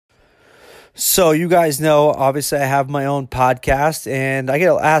So you guys know, obviously, I have my own podcast, and I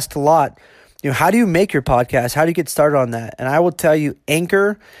get asked a lot, how do you make your podcast? How do you get started on that? And I will tell you,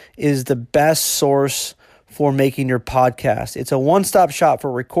 Anchor is the best source for making your podcast. It's a one-stop shop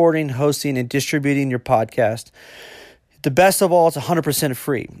for recording, hosting, and distributing your podcast. The best of all, it's 100%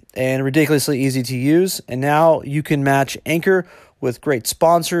 free and ridiculously easy to use. And now you can match Anchor with great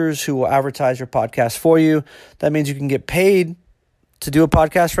sponsors who will advertise your podcast for you. That means you can get paid to do a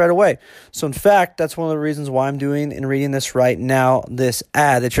podcast right away. So in fact, that's one of the reasons why I'm doing and reading this right now, this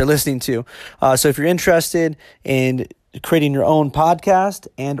ad that you're listening to. So if you're interested in creating your own podcast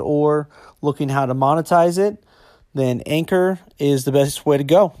and or looking how to monetize it, then Anchor is the best way to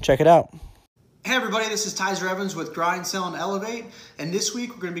go. Check it out. Hey everybody, this is Tyser Evans with Grind, Sell, and Elevate. And this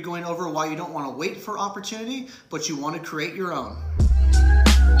week we're going to be going over why you don't want to wait for opportunity, but you want to create your own.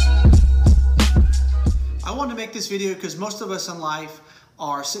 I wanted to make this video because most of us in life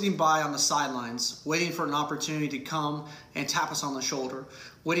are sitting by on the sidelines, waiting for an opportunity to come and tap us on the shoulder,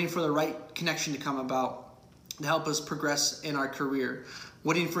 waiting for the right connection to come about to help us progress in our career,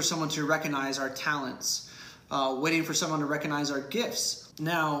 waiting for someone to recognize our talents, waiting for someone to recognize our gifts.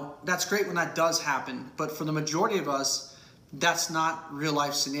 Now, that's great when that does happen, but for the majority of us, that's not real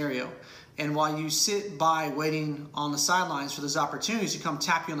life scenario. And while you sit by waiting on the sidelines for those opportunities to come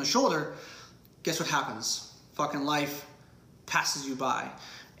tap you on the shoulder, guess what happens? Fucking life passes you by,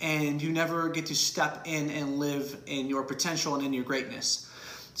 and you never get to step in and live in your potential and in your greatness.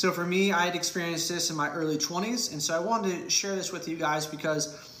 So for me, I had experienced this in my early 20s, and so I wanted to share this with you guys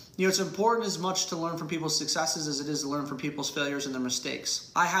because it's important as much to learn from people's successes as it is to learn from people's failures and their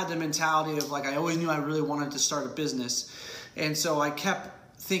mistakes. I had the mentality of I always knew I really wanted to start a business, and so I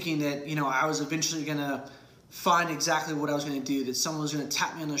kept thinking that I was eventually gonna find exactly what I was going to do, that someone was going to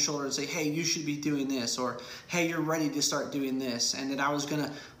tap me on the shoulder and say, hey, you should be doing this, or hey, you're ready to start doing this, and that I was going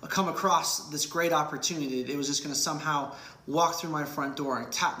to come across this great opportunity. It was just going to somehow walk through my front door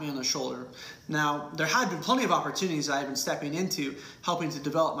and tap me on the shoulder. Now, there had been plenty of opportunities I had been stepping into, helping to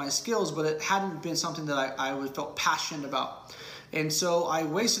develop my skills, but it hadn't been something that I felt passionate about. And so I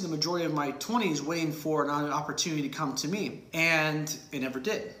wasted the majority of my 20s waiting for an opportunity to come to me, and it never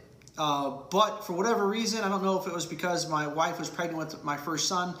did. But for whatever reason, I don't know if it was because my wife was pregnant with my first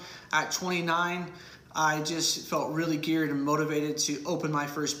son at 29, I just felt really geared and motivated to open my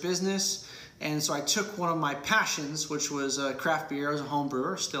first business. And so I took one of my passions, which was craft beer. I was a home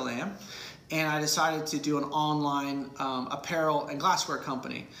brewer, still am. And I decided to do an online apparel and glassware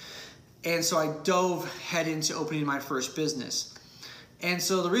company. And so I dove head into opening my first business. And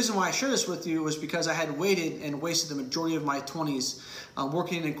so the reason why I share this with you was because I had waited and wasted the majority of my 20s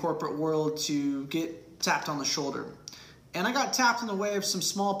working in the corporate world to get tapped on the shoulder. And I got tapped in the way of some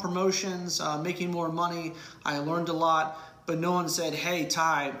small promotions, making more money. I learned a lot, but no one said, hey,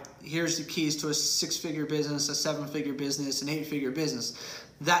 Ty, here's the keys to a 6-figure business, a 7-figure business, an 8-figure business.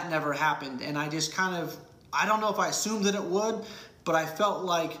 That never happened. And I just I don't know if I assumed that it would, but I felt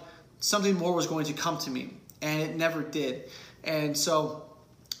like something more was going to come to me, and it never did. And so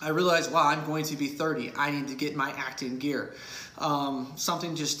I realized, wow, I'm going to be 30. I need to get my act in gear.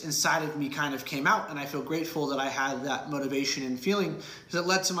 Something just inside of me kind of came out, and I feel grateful that I had that motivation and feeling because it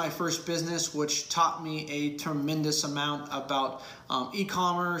led to my first business, which taught me a tremendous amount about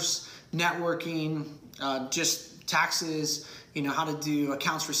e-commerce, networking, just taxes, how to do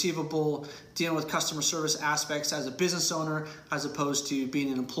accounts receivable, dealing with customer service aspects as a business owner as opposed to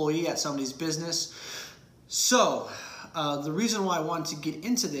being an employee at somebody's business. So the reason why I wanted to get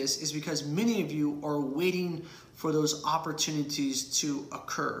into this is because many of you are waiting for those opportunities to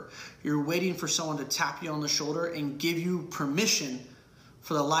occur. You're waiting for someone to tap you on the shoulder and give you permission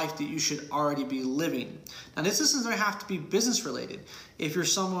for the life that you should already be living. Now, this doesn't have to be business related. If you're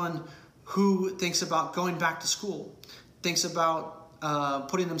someone who thinks about going back to school, thinks about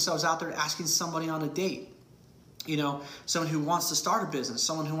putting themselves out there, asking somebody on a date, someone who wants to start a business,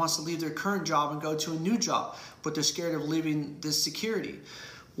 someone who wants to leave their current job and go to a new job, but they're scared of leaving this security.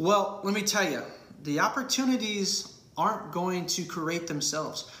 Well, let me tell you, the opportunities aren't going to create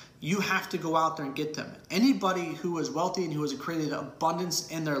themselves. You have to go out there and get them. Anybody who is wealthy and who has created abundance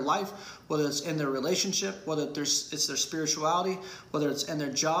in their life, whether it's in their relationship, whether it's their spirituality, whether it's in their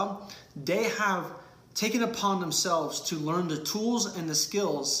job, they have taken upon themselves to learn the tools and the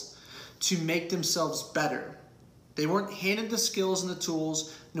skills to make themselves better. They weren't handed the skills and the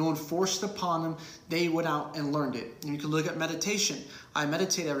tools. No one forced upon them. They went out and learned it. And you can look at meditation. I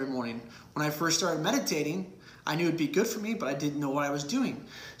meditate every morning. When I first started meditating, I knew it'd be good for me, but I didn't know what I was doing.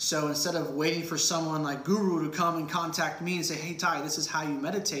 So instead of waiting for someone like Guru to come and contact me and say, hey, Ty, this is how you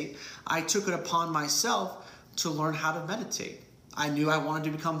meditate, I took it upon myself to learn how to meditate. I knew I wanted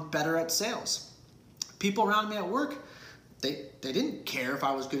to become better at sales. People around me at work, they didn't care if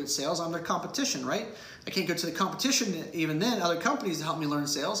I was good at sales. I'm their competition, right? I can't go to the competition even then, other companies to help me learn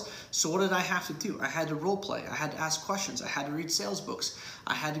sales. So what did I have to do? I had to role play. I had to ask questions. I had to read sales books.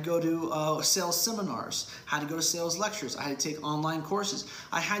 I had to go to sales seminars. I had to go to sales lectures. I had to take online courses.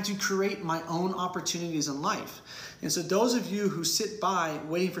 I had to create my own opportunities in life. And so those of you who sit by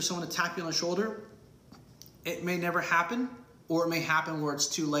waiting for someone to tap you on the shoulder, it may never happen, or it may happen where it's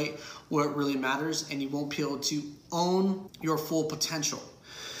too late, where it really matters, and you won't be able to own your full potential.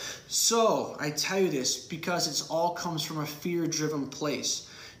 So I tell you this because it all comes from a fear-driven place.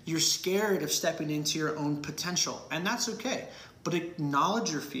 You're scared of stepping into your own potential, and that's okay. But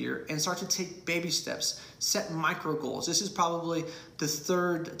acknowledge your fear and start to take baby steps. Set micro goals. This is probably the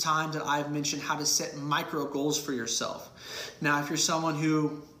third time that I've mentioned how to set micro goals for yourself. Now, if you're someone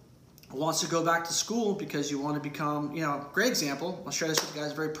who wants to go back to school because you want to become, great example. I'll share this with you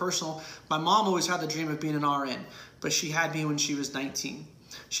guys, very personal. My mom always had the dream of being an RN, but she had me when she was 19.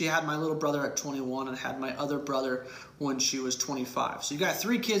 She had my little brother at 21 and had my other brother when she was 25. So you got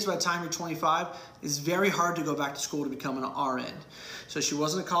 3 kids by the time you're 25. It's very hard to go back to school to become an RN. So she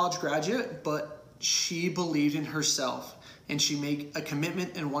wasn't a college graduate, but she believed in herself. And she made a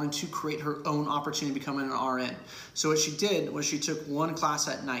commitment and wanted to create her own opportunity becoming an RN. So what she did was she took 1 class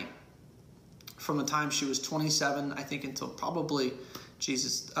at night from the time she was 27, I think, until probably,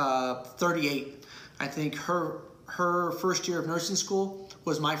 38. I think her first year of nursing school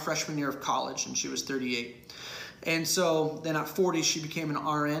was my freshman year of college, and she was 38. And so then at 40, she became an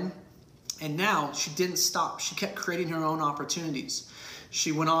RN. And now she didn't stop. She kept creating her own opportunities.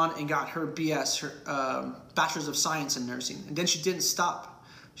 She went on and got her BS, her Bachelor's of Science in Nursing. And then she didn't stop.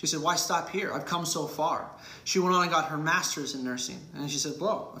 She said, why stop here? I've come so far. She went on and got her master's in nursing. And she said,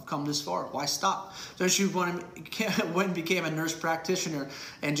 well, I've come this far. Why stop? So she went and became a nurse practitioner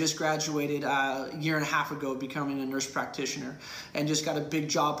and just graduated a year and a half ago becoming a nurse practitioner and just got a big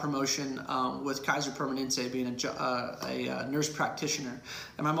job promotion with Kaiser Permanente being a nurse practitioner.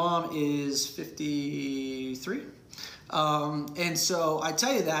 And my mom is 53. And so I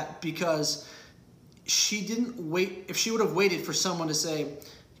tell you that because she didn't wait. If she would have waited for someone to say,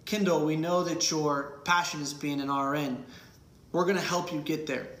 Kendall, we know that your passion is being an RN. We're going to help you get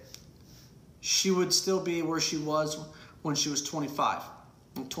there. She would still be where she was when she was 25,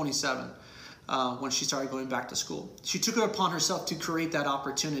 27, when she started going back to school. She took it upon herself to create that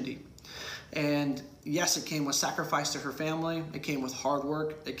opportunity. And yes, it came with sacrifice to her family. It came with hard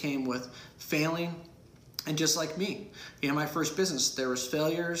work. It came with failing. And just like me, my first business, there was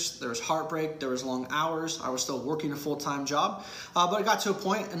failures, there was heartbreak, there was long hours. I was still working a full-time job, but I got to a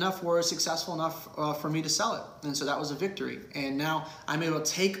point enough where it was successful enough for me to sell it. And so that was a victory. And now I'm able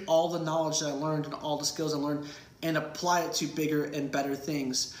to take all the knowledge that I learned and all the skills I learned and apply it to bigger and better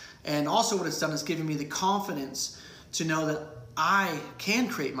things. And also what it's done is given me the confidence to know that I can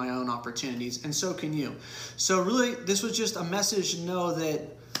create my own opportunities, and so can you. So really, this was just a message to know that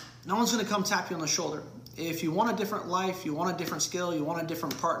no one's going to come tap you on the shoulder. If you want a different life, you want a different skill, you want a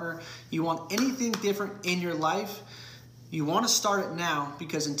different partner, you want anything different in your life, you want to start it now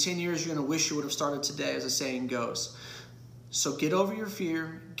because in 10 years you're going to wish you would have started today, as the saying goes. So get over your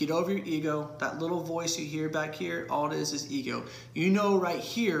fear, get over your ego. That little voice you hear back here, all it is ego. You know right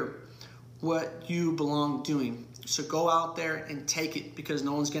here what you belong doing. So go out there and take it because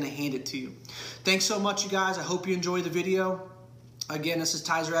no one's going to hand it to you. Thanks so much, you guys. I hope you enjoyed the video. Again, this is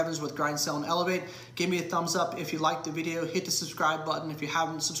Tyser Evans with Grind, Sell, and Elevate. Give me a thumbs up if you liked the video. Hit the subscribe button if you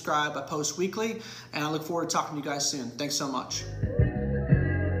haven't subscribed. I post weekly, and I look forward to talking to you guys soon. Thanks so much.